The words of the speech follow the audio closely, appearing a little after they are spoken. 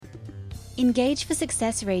Engage for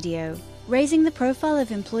Success Radio, raising the profile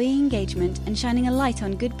of employee engagement and shining a light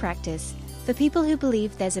on good practice for people who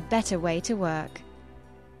believe there's a better way to work.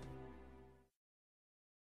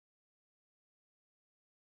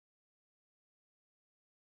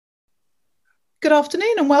 Good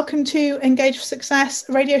afternoon and welcome to Engage for Success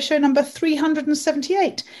radio show number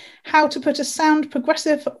 378, how to put a sound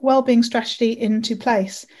progressive wellbeing strategy into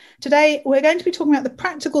place. Today, we're going to be talking about the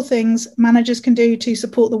practical things managers can do to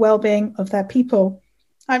support the wellbeing of their people.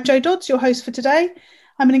 I'm Jo Dodds, your host for today.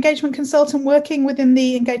 I'm an engagement consultant working within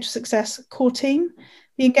the Engage for Success core team.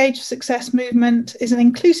 The Engage for Success movement is an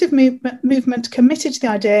inclusive movement committed to the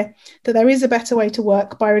idea that there is a better way to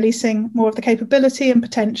work by releasing more of the capability and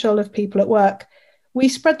potential of people at work. We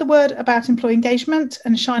spread the word about employee engagement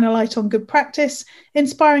and shine a light on good practice,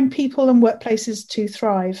 inspiring people and workplaces to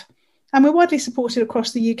thrive. And we're widely supported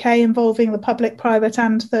across the UK, involving the public, private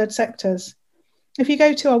and third sectors. If you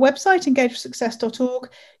go to our website, engageforsuccess.org,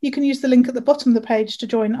 you can use the link at the bottom of the page to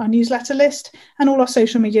join our newsletter list, and all our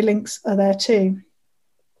social media links are there too.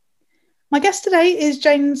 My guest today is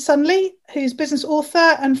Jane Sunley, who's business author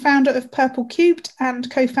and founder of Purple Cubed and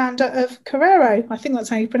co-founder of Korero. I think that's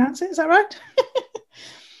how you pronounce it. Is that right?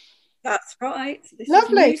 That's right. This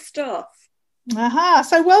Lovely. Is new stuff. Aha.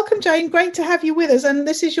 So welcome, Jane. Great to have you with us. And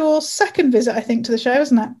this is your second visit, I think, to the show,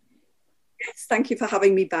 isn't it? Yes, thank you for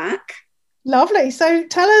having me back. Lovely. So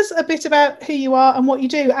tell us a bit about who you are and what you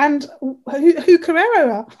do, and who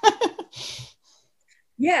Korero are.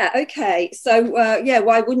 Yeah, okay. So,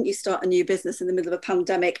 why wouldn't you start a new business in the middle of a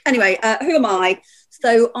pandemic? Anyway, who am I?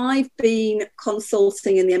 So I've been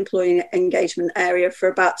consulting in the employee engagement area for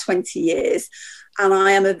about 20 years, and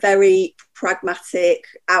I am a very pragmatic,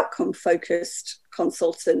 outcome-focused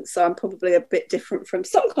consultant. So I'm probably a bit different from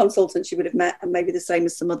some consultants you would have met, and maybe the same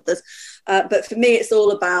as some others. But for me, it's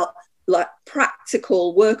all about like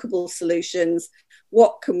practical, workable solutions.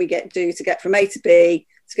 What can we do to get from A to B,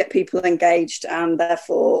 to get people engaged and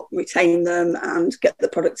therefore retain them and get the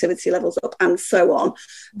productivity levels up and so on.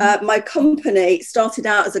 My company started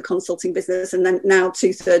out as a consulting business, and then now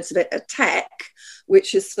 2/3 of it are tech,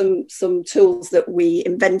 which is some tools that we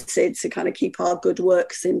invented to kind of keep our good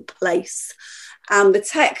works in place. And the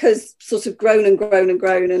tech has sort of grown and grown and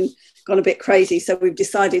grown and gone a bit crazy. So we've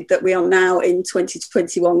decided that we are now in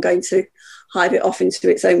 2021 going to hive it off into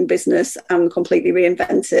its own business and completely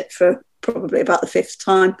reinvent it for probably about the 5th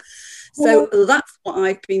time. So that's what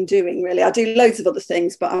I've been doing, really. I do loads of other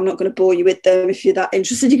things, but I'm not going to bore you with them. If you're that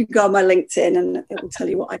interested, you can go on my LinkedIn and it will tell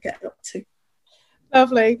you what I get up to.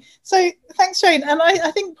 Lovely. So thanks, Jane. And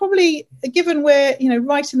I think probably, given we're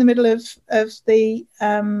right in the middle of the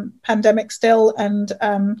pandemic still, and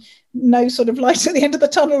no sort of light at the end of the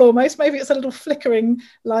tunnel almost, maybe it's a little flickering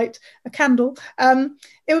light, a candle.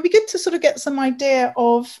 It would be good to sort of get some idea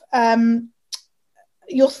of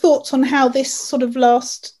your thoughts on how this sort of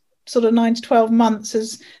last sort of 9 to 12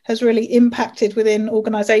 months has really impacted within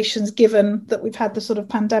organisations, given that we've had the sort of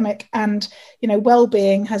pandemic, and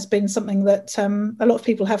well-being has been something that a lot of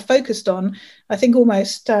people have focused on, I think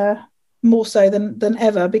almost more so than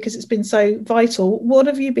ever, because it's been so vital. What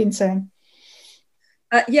have you been saying?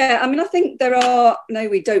 I think there are, no,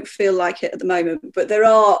 we don't feel like it at the moment, but there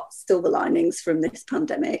are silver linings from this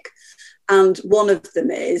pandemic. And one of them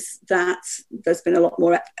is that there's been a lot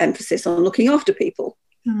more emphasis on looking after people,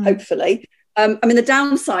 hopefully. The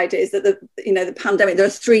downside is that the pandemic, there are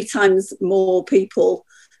 3 times more people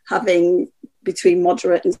having between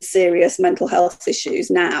moderate and serious mental health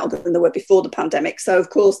issues now than there were before the pandemic. So,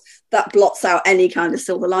 of course, that blots out any kind of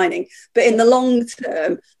silver lining. But in the long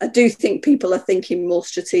term, I do think people are thinking more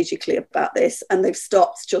strategically about this, and they've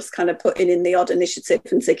stopped just kind of putting in the odd initiative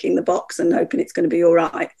and ticking the box and hoping it's going to be all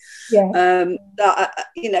right. Yeah.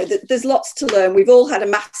 There's lots to learn. We've all had a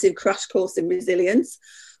massive crash course in resilience,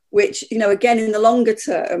 which, again, in the longer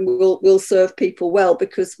term will serve people well,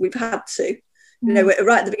 because we've had to. We're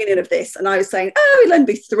right at the beginning of this, and I was saying, it'll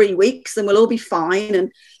only be 3 weeks and we'll all be fine.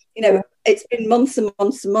 And, it's been months and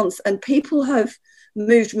months and months, and people have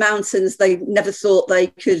moved mountains they never thought they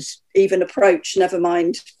could even approach, never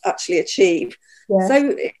mind actually achieve. Yeah.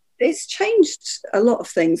 So it's changed a lot of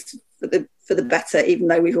things for the better, even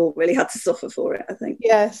though we've all really had to suffer for it, I think.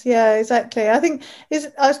 Yes, yeah, exactly. I think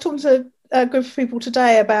I was talking to a group of people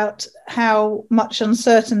today about how much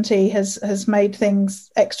uncertainty has made things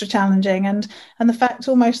extra challenging, and the fact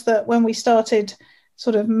almost that when we started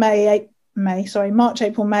sort of March,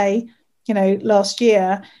 April, May, last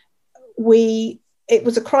year, it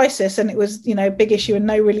was a crisis, and it was a big issue, and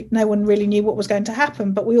no one really knew what was going to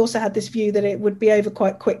happen. But we also had this view that it would be over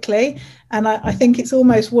quite quickly, and I think it's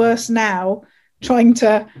almost worse now trying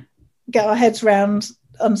to get our heads around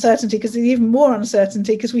uncertainty, because there's even more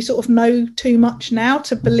uncertainty because we sort of know too much now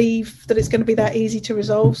to believe that it's going to be that easy to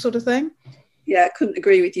resolve, sort of thing. Yeah, I couldn't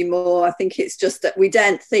agree with you more. I think it's just that we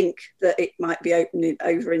don't think that it might be opening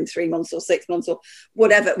over in 3 months or 6 months or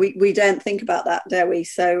whatever. We don't think about that, do we?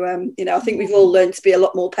 So, I think we've all learned to be a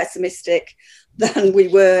lot more pessimistic than we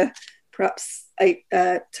were perhaps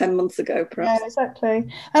 10 months ago, perhaps. Yeah,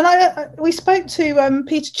 exactly. And we spoke to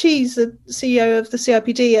Peter Cheese, the CEO of the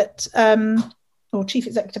CIPD or chief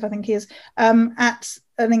executive, I think he is, at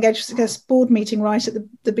an Engage for Success board meeting right at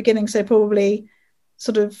the beginning, so probably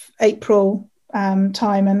sort of April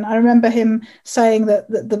time. And I remember him saying that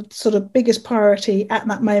the sort of biggest priority at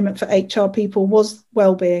that moment for HR people was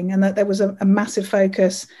well-being, and that there was a massive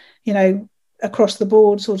focus, across the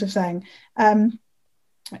board, sort of thing. I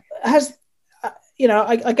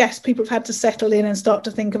guess people have had to settle in and start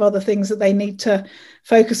to think of other things that they need to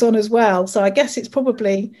focus on as well. So I guess it's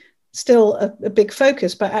probably still a big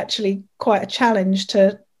focus, but actually quite a challenge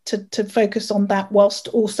to focus on that whilst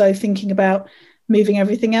also thinking about moving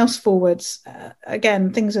everything else forwards.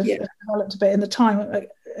 Again, things have developed a bit in the time.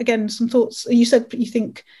 Again, some thoughts. You said you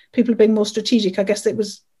think people are being more strategic. I guess it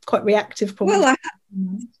was quite reactive, probably. Well,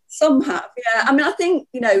 some have, yeah. I mean, I think,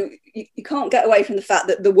 you can't get away from the fact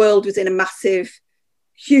that the world was in a massive,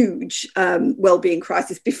 huge well-being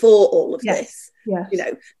crisis before all of this. Yes.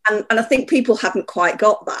 And I think people haven't quite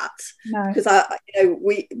got that, because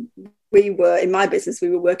we were, in my business, we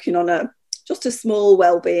were working on just a small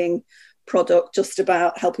well-being product, just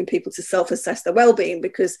about helping people to self-assess their well-being,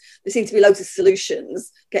 because there seemed to be loads of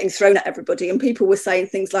solutions getting thrown at everybody, and people were saying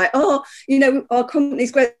things like, our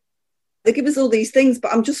company's great, they give us all these things,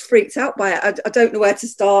 but I'm just freaked out by it. I don't know where to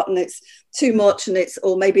start, and it's too much,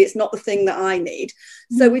 or maybe it's not the thing that I need.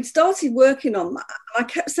 So we'd started working on that. And I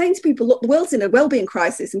kept saying to people, look, the world's in a wellbeing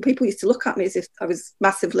crisis. And people used to look at me as if I was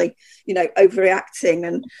massively, overreacting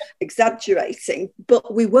and exaggerating,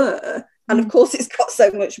 but we were. And of course, it's got so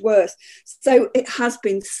much worse. So it has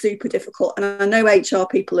been super difficult. And I know HR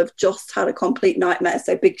people have just had a complete nightmare.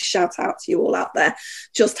 So big shout out to you all out there,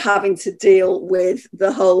 just having to deal with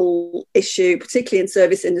the whole issue, particularly in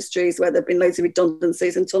service industries where there have been loads of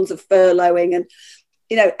redundancies and tons of furloughing and,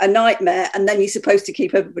 a nightmare. And then you're supposed to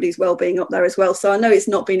keep everybody's well-being up there as well. So I know it's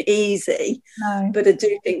not been easy, but I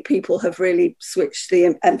do think people have really switched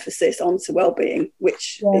the emphasis onto well-being,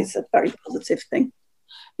 which is a very positive thing.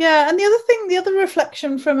 Yeah, and the other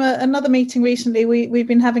reflection from another meeting recently, we've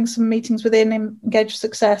been having some meetings within Engage for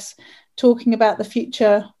Success talking about the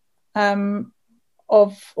future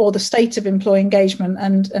or the state of employee engagement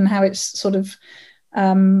and how it's sort of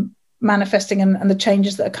manifesting and the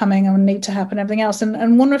changes that are coming and need to happen, everything else.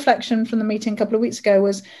 And one reflection from the meeting a couple of weeks ago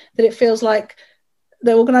was that it feels like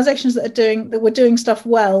the organisations that were doing stuff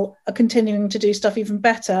well are continuing to do stuff even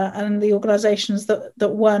better, and the organisations that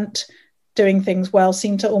weren't doing things well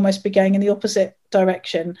seem to almost be going in the opposite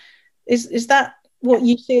direction. Is that what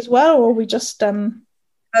you see as well, or are we just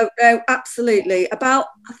Oh, no, absolutely. I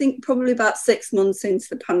think probably about 6 months into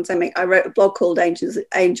the pandemic, I wrote a blog called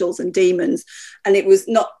Angels and Demons, and it was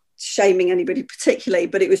not shaming anybody particularly,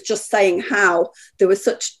 but it was just saying how there were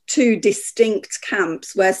such two distinct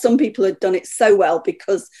camps, where some people had done it so well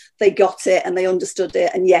because they got it and they understood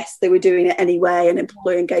it, and yes, they were doing it anyway, and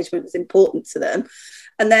employee engagement was important to them.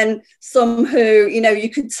 And then some who, you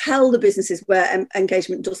could tell the businesses where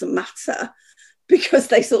engagement doesn't matter, because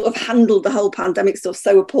they sort of handled the whole pandemic stuff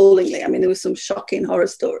so appallingly. I mean, there were some shocking horror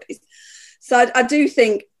stories. So I do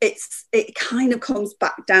think it kind of comes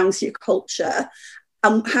back down to your culture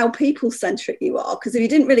and how people-centric you are. Because if you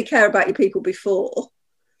didn't really care about your people before,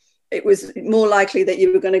 it was more likely that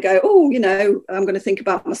you were going to go, I'm going to think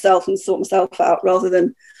about myself and sort myself out, rather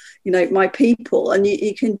than, my people. And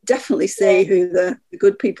you can definitely see who the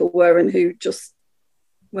good people were and who just,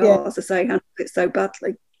 as I say, handled it so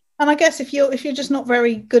badly. And I guess if you're just not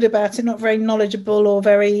very good about it, not very knowledgeable or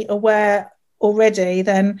very aware already,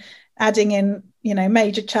 then adding in,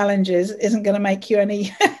 major challenges isn't going to make you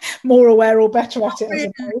any more aware or better at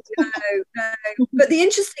it. No. But the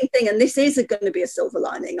interesting thing, and this is going to be a silver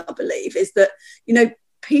lining, I believe, is that,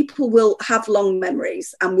 people will have long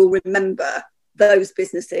memories and will remember those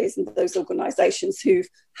businesses and those organisations who've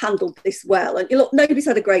handled this well. And nobody's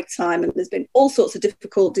had a great time, and there's been all sorts of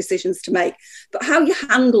difficult decisions to make, but how you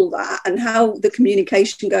handle that and how the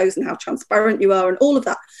communication goes and how transparent you are and all of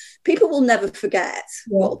that, people will never forget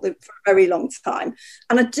for a very long time.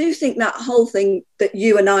 And I do think that whole thing that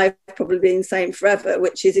you and I have probably been saying forever,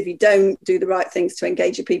 which is if you don't do the right things to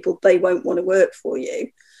engage your people, they won't want to work for you.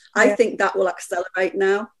 I think that will accelerate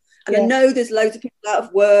now. And I know there's loads of people out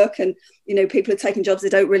of work, and, people are taking jobs they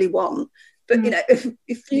don't really want. But, you know, if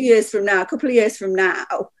a few years from now, a couple of years from now,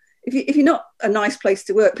 if you're not a nice place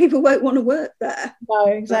to work, people won't want to work there. No,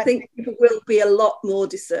 exactly. I think people will be a lot more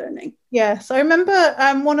discerning. Yes, I remember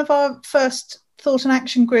one of our first thought and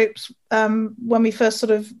action groups when we first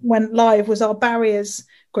sort of went live was our barriers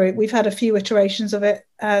group. We've had a few iterations of it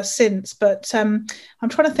since, but I'm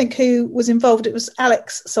trying to think who was involved. It was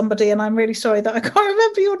Alex somebody, and I'm really sorry that I can't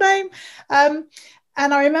remember your name.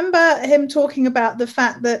 And I remember him talking about the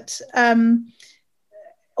fact that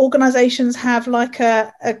organizations have like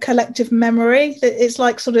a collective memory. It's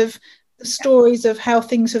like sort of the stories of how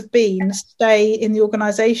things have been stay in the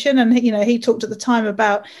organization. And, you know, he talked at the time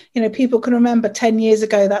about, you know, people can remember 10 years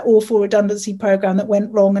ago that awful redundancy program that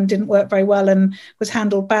went wrong and didn't work very well and was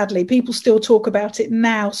handled badly. People still talk about it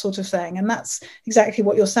now, sort of thing. And that's exactly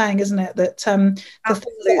what you're saying, isn't it? That the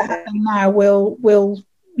things that are happening now will,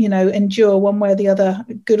 you know, endure one way or the other,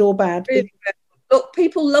 good or bad. Really. Look,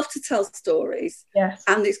 people love to tell stories. Yes.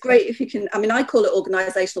 And it's great if you can, I mean, I call it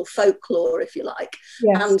organisational folklore, if you like.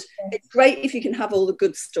 Yes. And it's great if you can have all the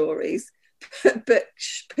good stories, but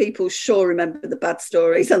people sure remember the bad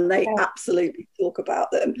stories, and they absolutely talk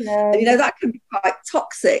about them. Yeah. And, you know, that can be quite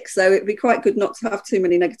toxic. So it'd be quite good not to have too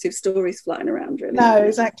many negative stories flying around, really. No,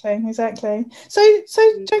 exactly. So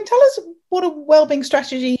Jane, tell us what a wellbeing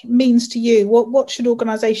strategy means to you. What should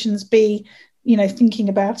organisations be, you know, thinking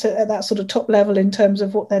about it at that sort of top level in terms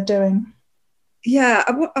of what they're doing? Yeah,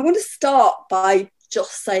 I want to start by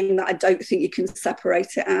just saying that I don't think you can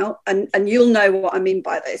separate it out. And you'll know what I mean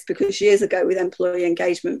by this, because years ago with employee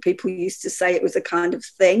engagement, people used to say it was a kind of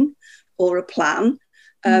thing or a plan.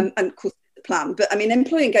 And of course, the plan. But I mean,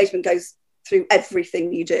 employee engagement goes through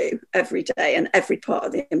everything you do every day and every part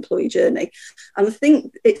of the employee journey. And I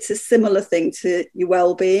think it's a similar thing to your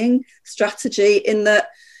wellbeing strategy, in that,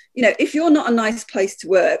 you know, if you're not a nice place to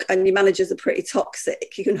work and your managers are pretty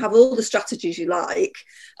toxic, you can have all the strategies you like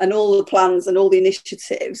and all the plans and all the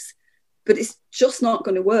initiatives, but it's just not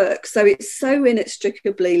going to work. So it's so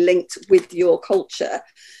inextricably linked with your culture.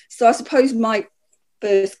 So I suppose my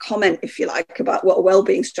first comment, if you like, about what a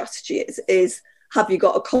wellbeing strategy is have you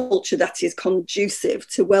got a culture that is conducive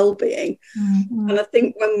to well-being? Mm-hmm. And I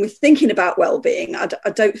think when we're thinking about well-being, I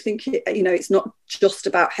don't think it's not just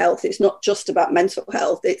about health. It's not just about mental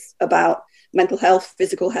health. It's about mental health,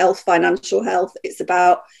 physical health, financial health. It's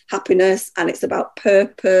about happiness, and it's about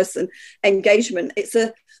purpose and engagement. It's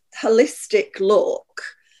a holistic look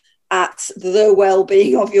at the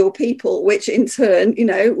well-being of your people, which in turn, you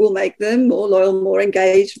know, will make them more loyal, more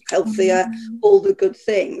engaged, healthier, all the good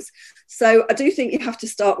things. So I do think you have to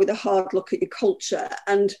start with a hard look at your culture.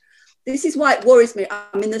 And this is why it worries me.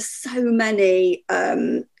 I mean, there's so many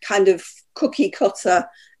kind of cookie cutter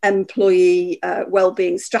employee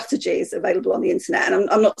wellbeing strategies available on the internet. And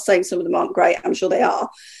I'm not saying some of them aren't great. I'm sure they are.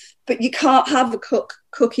 But you can't have a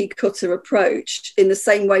cookie cutter approach in the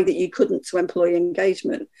same way that you couldn't to employee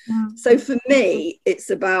engagement. Mm. So for me, it's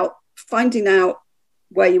about finding out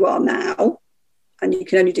where you are now. And you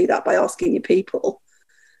can only do that by asking your people.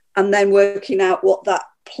 And then working out what that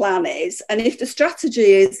plan is. And if the strategy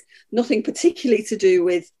is nothing particularly to do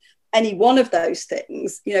with any one of those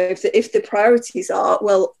things, you know, if the priorities are,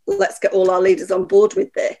 well, let's get all our leaders on board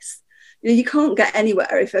with this, you know, you can't get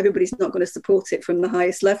anywhere if everybody's not going to support it from the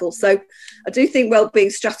highest level. So I do think wellbeing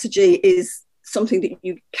strategy is something that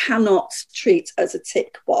you cannot treat as a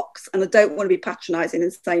tick box. And I don't want to be patronising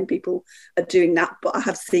and saying people are doing that, but I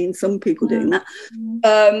have seen some people doing that.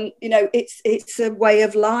 You know, it's a way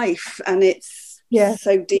of life, and it's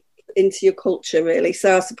so deep into your culture, really.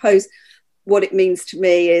 So I suppose what it means to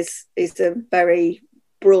me is a very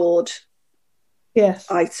broad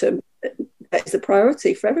item. It's a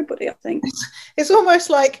priority for everybody, I think. It's almost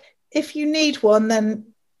like if you need one,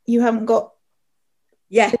 then you haven't got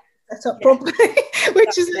set up properly,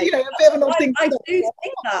 which is, you know, a bit of an odd thing. I do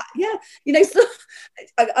think that, yeah. You know, so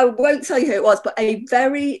I won't tell you who it was, but a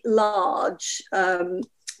very large,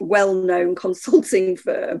 well-known consulting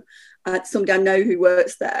firm, somebody I know who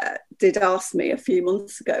works there, did ask me a few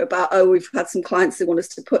months ago about, we've had some clients who want us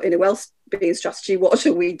to put in a wellbeing strategy. What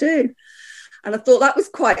shall we do? And I thought that was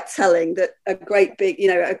quite telling, that a great big, you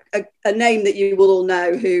know, a name that you will all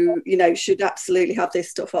know who, you know, should absolutely have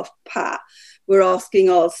this stuff off pat, were asking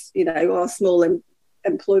us, you know, our small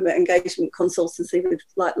employment engagement consultancy with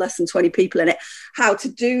like less than 20 people in it, how to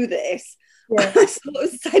do this. Yeah. I sort of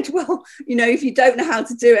said, well, you know, if you don't know how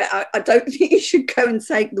to do it, I don't think you should go and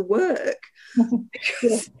take the work,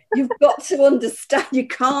 because you've got to understand you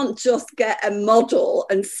can't just get a model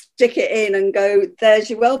and stick it in and go, there's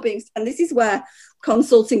your wellbeing. And this is where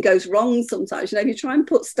consulting goes wrong sometimes. You know, if you try and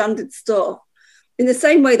put standard stuff in the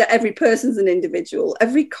same way that every person's an individual,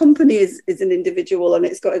 every company is an individual, and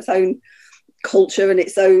it's got its own culture and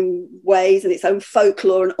its own ways and its own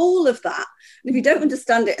folklore and all of that. And if you don't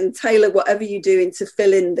understand it and tailor whatever you're doing to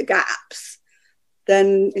fill in the gaps,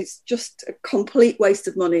 then it's just a complete waste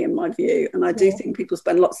of money in my view. And I do think people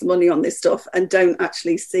spend lots of money on this stuff and don't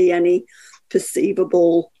actually see any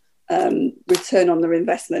perceivable return on their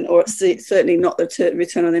investment, or certainly not the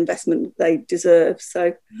return on investment they deserve.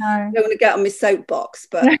 So I don't want to get on my soapbox,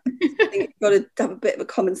 but I think you've got to have a bit of a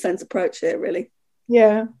common sense approach here, really.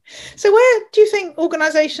 Yeah. So where do you think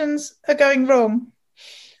organisations are going wrong?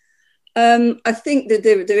 I think that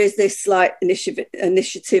there is this like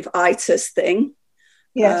initiative-itis thing.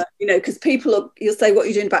 Yeah. Because you'll say, what are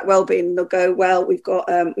you doing about wellbeing? And they'll go, well, we've got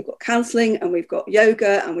counselling, and we've got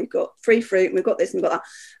yoga, and we've got free fruit, and we've got this and we've got that.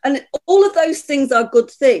 And all of those things are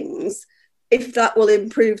good things if that will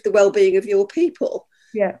improve the wellbeing of your people.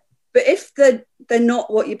 Yeah. But if they're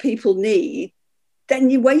not what your people need, then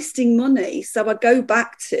you're wasting money. So I go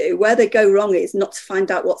back to where they go wrong is not to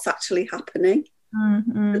find out what's actually happening.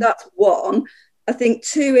 Mm-hmm. So that's one. I think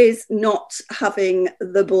two is not having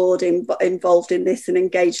the board involved in this and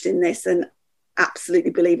engaged in this and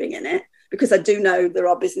absolutely believing in it, because I do know there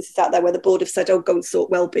are businesses out there where the board have said, oh, go and sort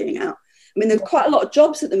wellbeing out. I mean, there's quite a lot of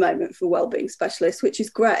jobs at the moment for wellbeing specialists, which is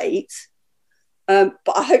great. But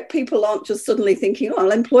I hope people aren't just suddenly thinking, oh,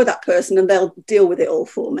 I'll employ that person and they'll deal with it all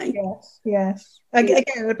for me. Yes.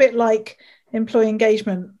 Again, a bit like employee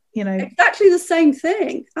engagement. Exactly the same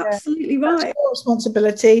thing. Absolutely right. That's your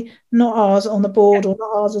responsibility, not ours on the board, or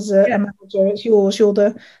not ours as a manager. It's yours. You're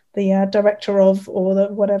the director of, or the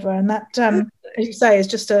whatever. And that, as you say, is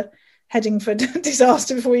just a heading for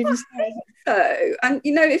disaster before we even start. So, and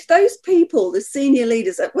if those people, the senior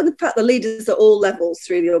leaders, in fact the leaders at all levels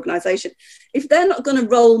through the organisation, if they're not going to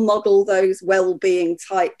role model those well-being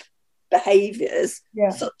type behaviours,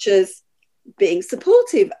 such as being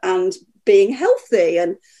supportive and being healthy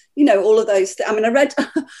and all of those I mean, I read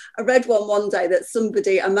one day that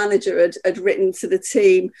a manager had written to the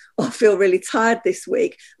team, I feel really tired this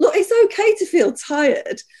week. Look, it's okay to feel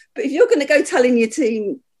tired, but if you're going to go telling your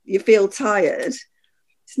team you feel tired,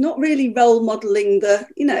 it's not really role modeling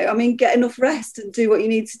get enough rest and do what you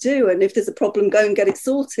need to do, and if there's a problem, go and get it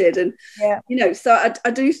sorted. And so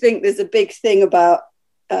I do think there's a big thing about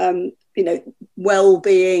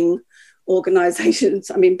well-being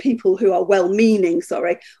organisations, people who are well-meaning,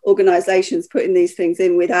 organisations putting these things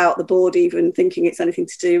in without the board even thinking it's anything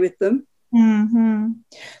to do with them. Mm-hmm.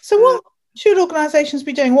 So what should organisations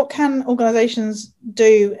be doing? What can organisations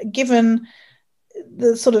do, given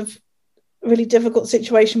the sort of really difficult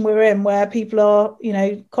situation we're in, where people are,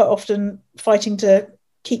 quite often fighting to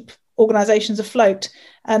keep organisations afloat,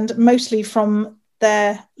 and mostly from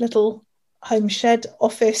their little home shed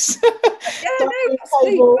office,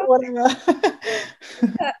 table, whatever.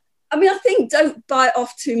 I think don't bite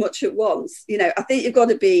off too much at once. I think you've got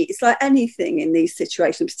to it's like anything in these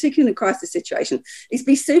situations, particularly in a crisis situation, is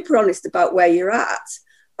be super honest about where you're at.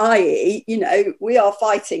 I.e., we are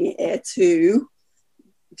fighting here to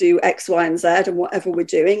do X, Y, and Z and whatever we're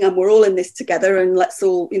doing, and we're all in this together, and let's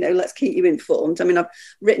keep you informed. I've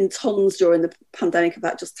written tons during the pandemic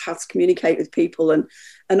about just how to communicate with people and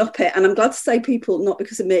up it, and I'm glad to say people, not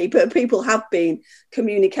because of me, but people have been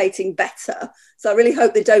communicating better. So I really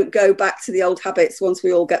hope they don't go back to the old habits once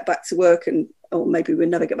we all get back to work, or maybe we'll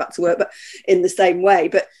never get back to work, but in the same way.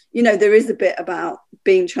 But there is a bit about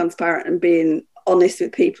being transparent and being honest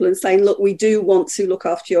with people and saying, look, we do want to look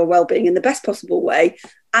after your well-being in the best possible way,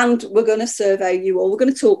 and we're going to survey you, or we're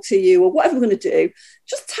going to talk to you, or whatever we're going to do.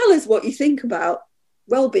 Just tell us what you think about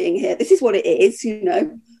well-being here. This is what it is.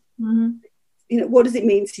 Mm-hmm. What does it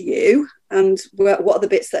mean to you, and what are the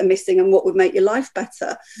bits that are missing, and what would make your life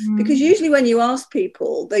better? Because usually when you ask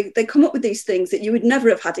people, they come up with these things that you would never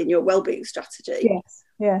have had in your well-being strategy.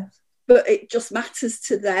 Yes. But it just matters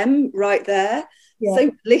to them right there.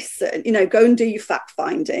 So listen, go and do your fact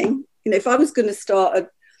finding. If I was going to start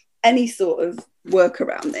any sort of work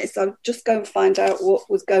around this, I'd just go and find out what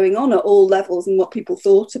was going on at all levels and what people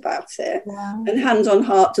thought about it. And hand on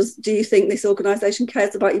heart, do you think this organisation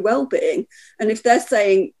cares about your well-being? And if they're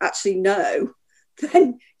saying actually no,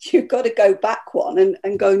 then you've got to go back one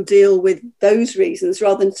and go and deal with those reasons,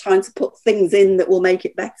 rather than trying to put things in that will make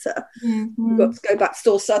it better. You've got to go back to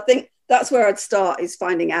source. So I think that's where I'd start, is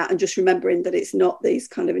finding out and just remembering that it's not these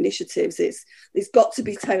kind of initiatives. It's got to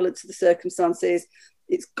be tailored to the circumstances.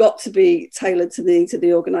 It's got to be tailored to the needs of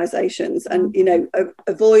the organisations, and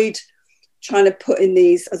avoid trying to put in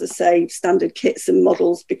these, as I say, standard kits and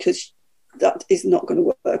models, because that is not going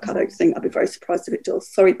to work. I don't think. I'd be very surprised if it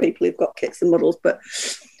does. Sorry, people who've got kits and models, but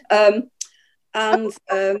And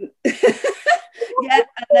yeah,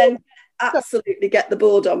 and then absolutely get the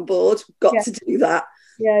board on board. Got to do that.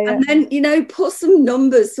 Yeah. And then, put some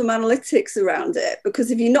numbers, some analytics around it,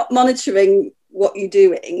 because if you're not monitoring what you're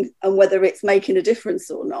doing and whether it's making a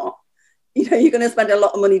difference or not, you're going to spend a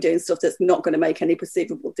lot of money doing stuff that's not going to make any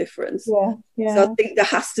perceivable difference. Yeah. So I think there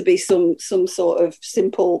has to be some sort of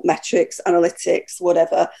simple metrics, analytics,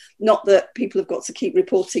 whatever. Not that people have got to keep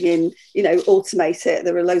reporting in, automate it.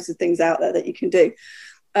 There are loads of things out there that you can do.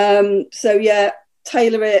 So yeah,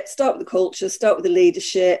 tailor it, start with the culture, start with the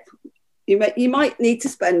leadership. You might need to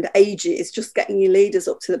spend ages just getting your leaders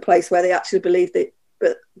up to the place where they actually believe that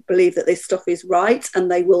this stuff is right, and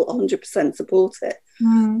they will 100% support it.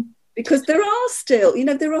 Because there are still,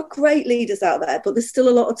 there are great leaders out there, but there's still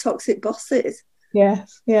a lot of toxic bosses.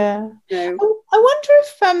 Yes, yeah. I wonder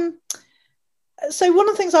if so one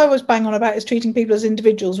of the things I always bang on about is treating people as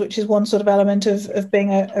individuals, which is one sort of element of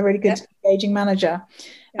being a really good engaging manager.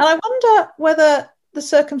 And I wonder whether the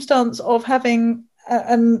circumstance of having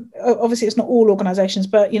and obviously it's not all organisations,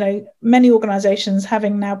 but many organisations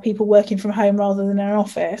having now people working from home rather than in an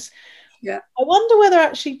office. Yeah, I wonder whether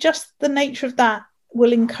actually just the nature of that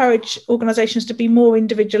will encourage organisations to be more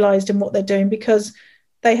individualised in what they're doing, because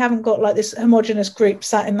they haven't got like this homogenous group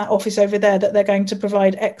sat in that office over there that they're going to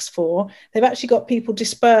provide X for. They've actually got people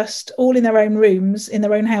dispersed all in their own rooms, in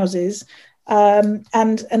their own houses.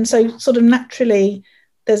 And so sort of naturally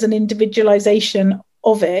there's an individualisation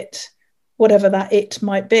of it, whatever that it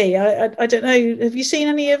might be. I don't know. Have you seen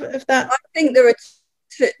any of that? I think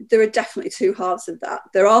there are definitely two halves of that.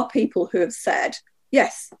 There are people who have said,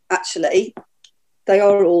 yes, actually, they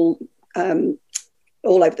are all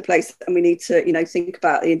over the place, and we need to, think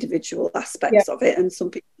about the individual aspects of it. And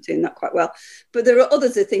some people are doing that quite well. But there are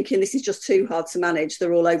others who are thinking this is just too hard to manage.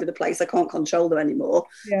 They're all over the place. I can't control them anymore.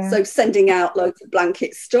 Yeah. So sending out loads of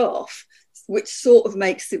blanket stuff, which sort of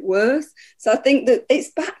makes it worse. So I think that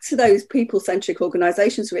it's back to those people-centric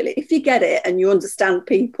organisations, really. If you get it and you understand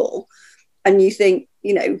people and you think,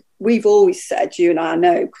 we've always said, you and I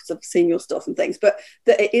know because I've seen your stuff and things, but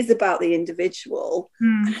that it is about the individual.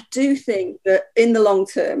 And I do think that in the long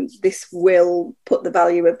term, this will put the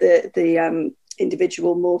value of the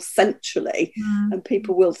individual more centrally, and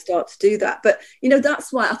people will start to do that. But,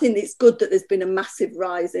 that's why I think it's good that there's been a massive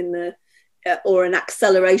rise in the or an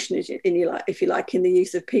acceleration, if you like, in the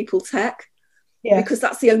use of people tech, because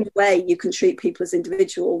that's the only way you can treat people as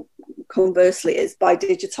individual. Conversely, is by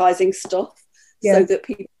digitising stuff, so that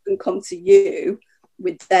people can come to you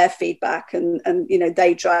with their feedback, and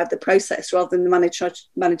they drive the process rather than the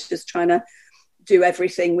managers trying to do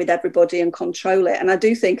everything with everybody and control it. And I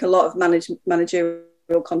do think a lot of managerial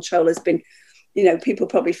control has been, people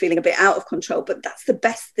probably feeling a bit out of control, but that's the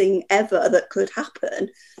best thing ever that could happen,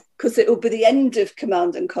 because it will be the end of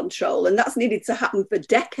command and control, and that's needed to happen for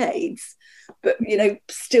decades. But,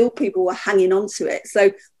 still people were hanging on to it.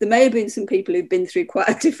 So there may have been some people who've been through quite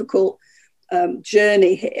a difficult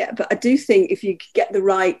journey here. But I do think if you get the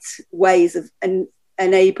right ways of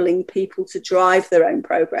enabling people to drive their own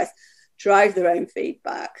progress, drive their own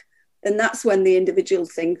feedback, then that's when the individual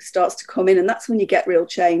thing starts to come in, and that's when you get real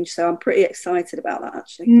change. So I'm pretty excited about that,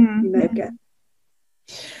 actually. You may get.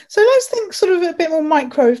 So let's think sort of a bit more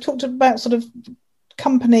micro. We've talked about sort of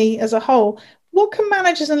company as a whole. What can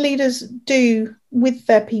managers and leaders do with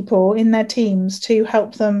their people in their teams to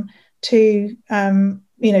help them to,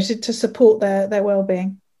 to support their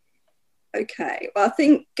well-being? Okay, well, I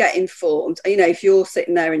think get informed. If you're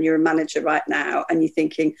sitting there and you're a manager right now and you're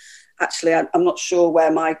thinking, actually, I'm not sure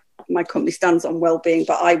where my company stands on well-being,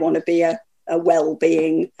 but I want to be a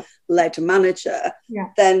well-being led manager,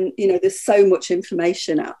 then there's so much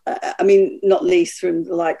information out there. I mean, not least from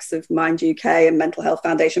the likes of Mind UK and Mental Health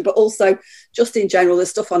Foundation, but also just in general, there's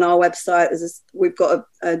stuff on our website. We've got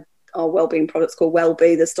our well-being products called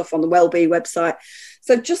Wellbeing. There's stuff on the Wellbeing website.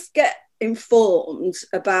 So just get informed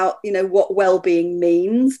about what well-being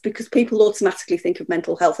means, because people automatically think of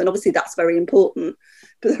mental health, and obviously that's very important,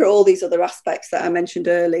 but there are all these other aspects that I mentioned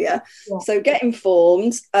earlier. So get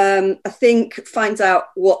informed. I think find out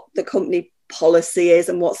what the company policy is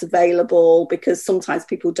and what's available, because sometimes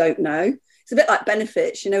people don't know. It's a bit like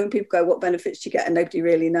benefits, when people go, what benefits do you get, and nobody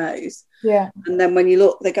really knows. And then when you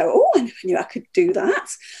look, they go, oh, I never knew I could do that.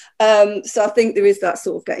 So I think there is that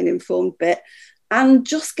sort of getting informed bit. And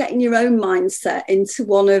just getting your own mindset into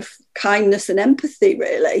one of kindness and empathy,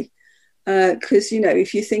 really. Because,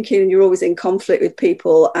 if you're thinking you're always in conflict with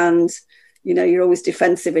people and, you're always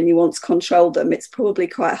defensive and you want to control them, it's probably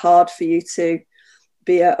quite hard for you to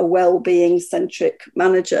be a well-being centric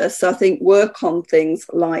manager. So I think work on things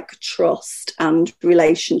like trust and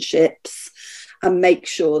relationships and make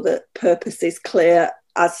sure that purpose is clear,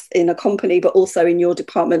 as in a company, but also in your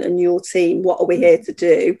department and your team. What are we here to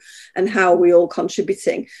do, and how are we all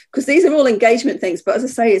contributing? Because these are all engagement things, but as I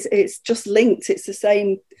say, it's just linked. It's the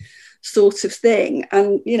same sort of thing.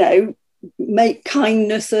 And, you know, make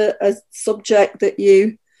kindness a subject that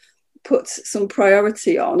you put some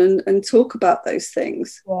priority on, and talk about those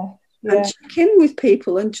things. And check in with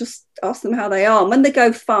people and just ask them how they are. And when they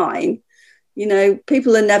go fine, you know,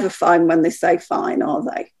 people are never fine when they say fine, are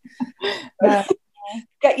they?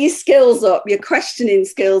 Get your skills up, your questioning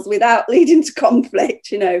skills, without leading to conflict.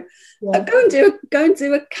 You know, go and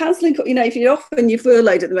do a counselling. You know, if you're off and you're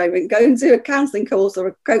furloughed at the moment, go and do a counselling course or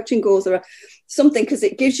a coaching course or something, because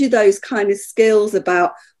it gives you those kind of skills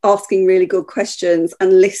about asking really good questions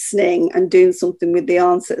and listening and doing something with the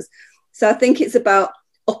answers. So I think it's about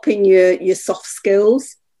upping your soft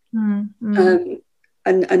skills, and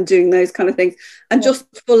doing those kind of things, and just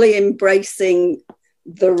fully embracing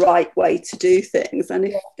the right way to do things. And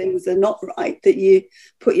if things are not right, that you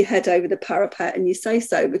put your head over the parapet and you say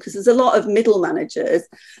so, because there's a lot of middle managers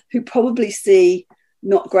who probably see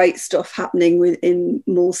not great stuff happening within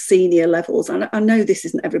more senior levels. And I know this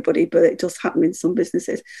isn't everybody, but it does happen in some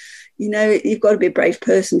businesses. You know, you've got to be a brave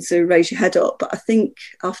person to raise your head up. But I think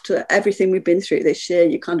after everything we've been through this year,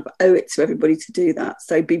 you kind of owe it to everybody to do that.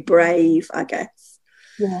 So be brave, I guess.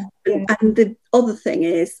 And the other thing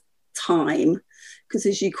is time. Because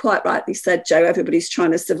as you quite rightly said, Jo, everybody's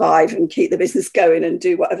trying to survive and keep the business going and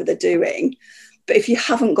do whatever they're doing. But if you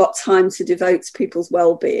haven't got time to devote to people's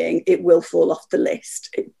well-being, it will fall off the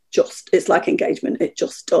list. It's like engagement, it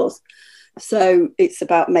just does. So it's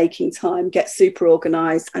about making time, get super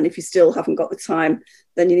organised. And if you still haven't got the time,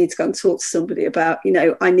 then you need to go and talk to somebody about, you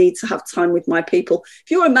know, I need to have time with my people.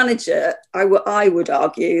 If you're a manager, I would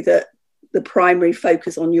argue that the primary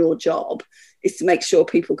focus on your job is to make sure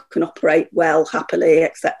people can operate well, happily,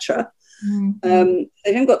 etc. If you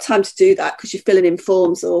haven't got time to do that because you're filling in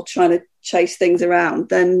forms or trying to chase things around,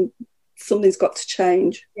 then something's got to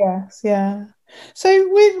change. So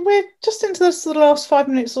we're just into the sort of last 5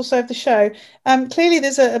 minutes or so of the show. Clearly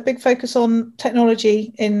there's a big focus on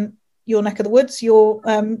technology in your neck of the woods. You're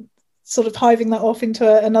sort of hiving that off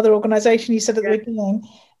into another organisation, you said at the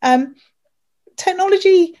beginning.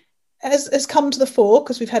 Technology has come to the fore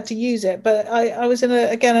because we've had to use it. But I was in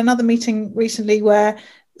another meeting recently where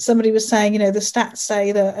somebody was saying, you know, the stats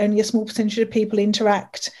say that only a small percentage of people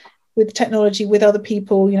interact with technology, with other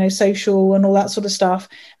people, you know, social and all that sort of stuff.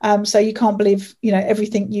 So you can't believe, you know,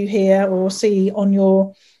 everything you hear or see on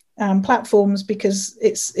your platforms, because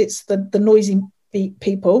it's the noisy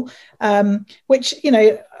people, which, you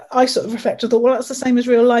know, I sort of reflected, thought, well, that's the same as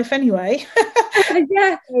real life anyway.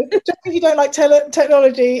 Just if you don't like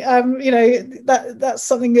technology, you know, that's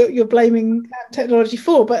something that you're blaming technology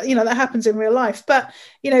for, but, you know, that happens in real life. But,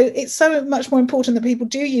 you know, it's so much more important that people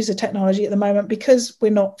do use the technology at the moment because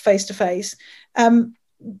we're not face to face.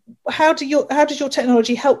 How does your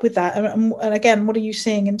technology help with that? And again, what are you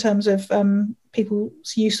seeing in terms of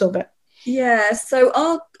people's use of it? Yeah,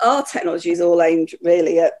 so our technology is all aimed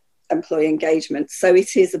really at employee engagement. So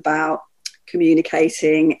it is about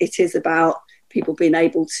communicating. It is about people being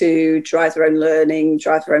able to drive their own learning,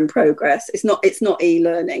 drive their own progress. It's not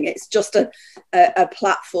e-learning. It's just a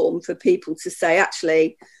platform for people to say,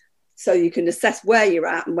 actually, so you can assess where you're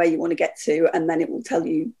at and where you want to get to, and then it will tell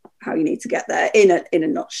you how you need to get there in a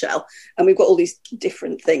nutshell. And we've got all these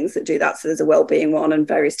different things that do that. So there's a wellbeing one and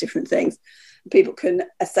various different things. People can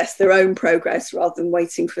assess their own progress rather than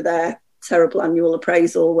waiting for their terrible annual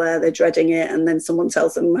appraisal where they're dreading it and then someone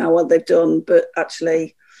tells them how well they've done, but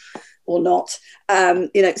actually, or not.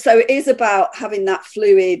 You know, so it is about having that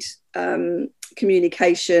fluid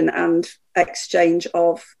communication and exchange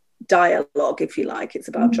of dialogue, if you like. It's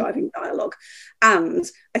about driving dialogue. And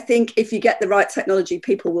I think if you get the right technology,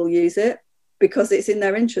 people will use it because it's in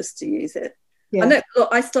their interest to use it. I know, look,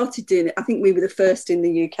 I started doing it. I think we were the first in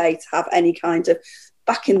the UK to have any kind of,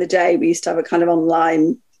 back in the day, we used to have a kind of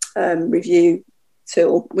online review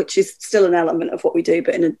tool, which is still an element of what we do,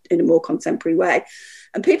 but in a more contemporary way.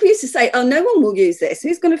 And people used to say, oh, no one will use this.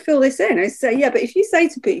 Who's going to fill this in? I say, yeah, but if you say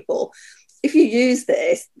to people, if you use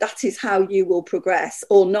this, that is how you will progress,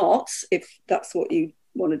 or not, if that's what you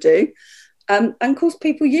want to do. And of course,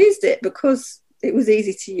 people used it because it was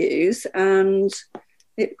easy to use and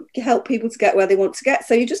it helped people to get where they want to get.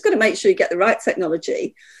 So you just got to make sure you get the right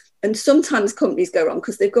technology. And sometimes companies go wrong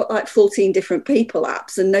because they've got like 14 different people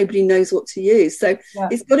apps and nobody knows what to use. So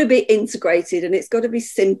it's got to be integrated and it's got to be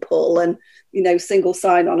simple and, you know, single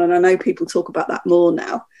sign-on. And I know people talk about that more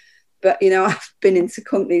now. But, you know, I've been into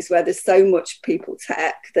companies where there's so much people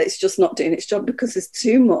tech that it's just not doing its job because there's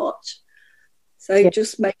too much. So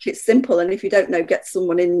just make it simple. And if you don't know, get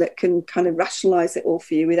someone in that can kind of rationalise it all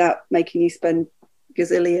for you without making you spend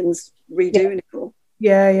gazillions redoing it all.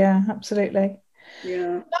 Yeah, absolutely.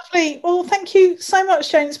 Yeah. Lovely. Well, thank you so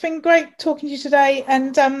much, Jane. It's been great talking to you today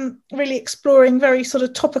and really exploring very sort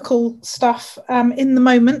of topical stuff in the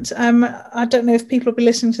moment. I don't know if people will be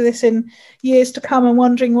listening to this in years to come and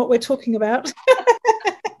wondering what we're talking about.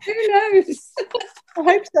 Who knows? I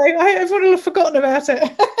hope so. I hope everyone will have forgotten about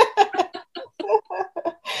it.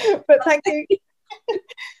 But thank you.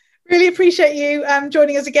 Really appreciate you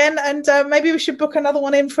joining us again, and maybe we should book another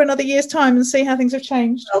one in for another year's time and see how things have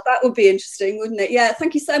changed. Oh, that would be interesting, wouldn't it? Yeah,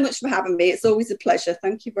 thank you so much for having me. It's always a pleasure.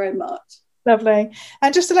 Thank you very much. Lovely.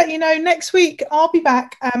 And just to let you know, next week I'll be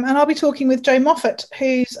back and I'll be talking with Jo Moffat,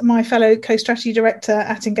 who's my fellow co-strategy director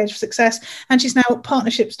at Engage for Success, and she's now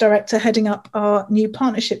partnerships director heading up our new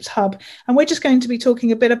partnerships hub. And we're just going to be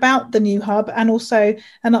talking a bit about the new hub and also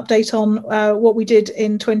an update on what we did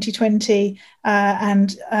in 2020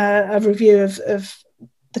 and a review of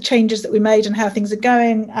the changes that we made and how things are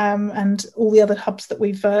going, and all the other hubs that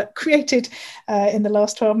we've created in the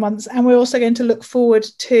last 12 months. And we're also going to look forward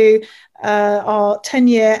to our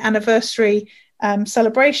 10-year anniversary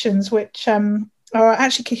celebrations, which are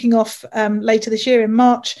actually kicking off later this year in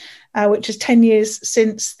March, which is 10 years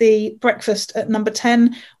since the breakfast at number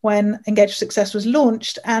 10 when Engage for Success was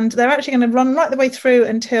launched. And they're actually going to run right the way through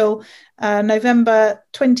until November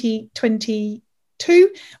 2022,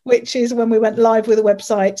 which is when we went live with the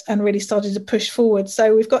website and really started to push forward.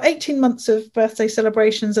 So we've got 18 months of birthday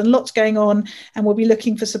celebrations and lots going on, and we'll be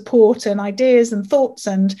looking for support and ideas and thoughts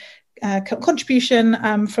and contribution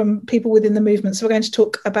from people within the movement. So we're going to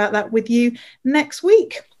talk about that with you next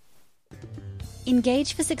week.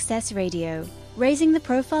 Engage for Success Radio, raising the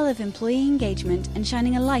profile of employee engagement and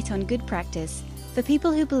shining a light on good practice for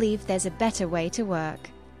people who believe there's a better way to work.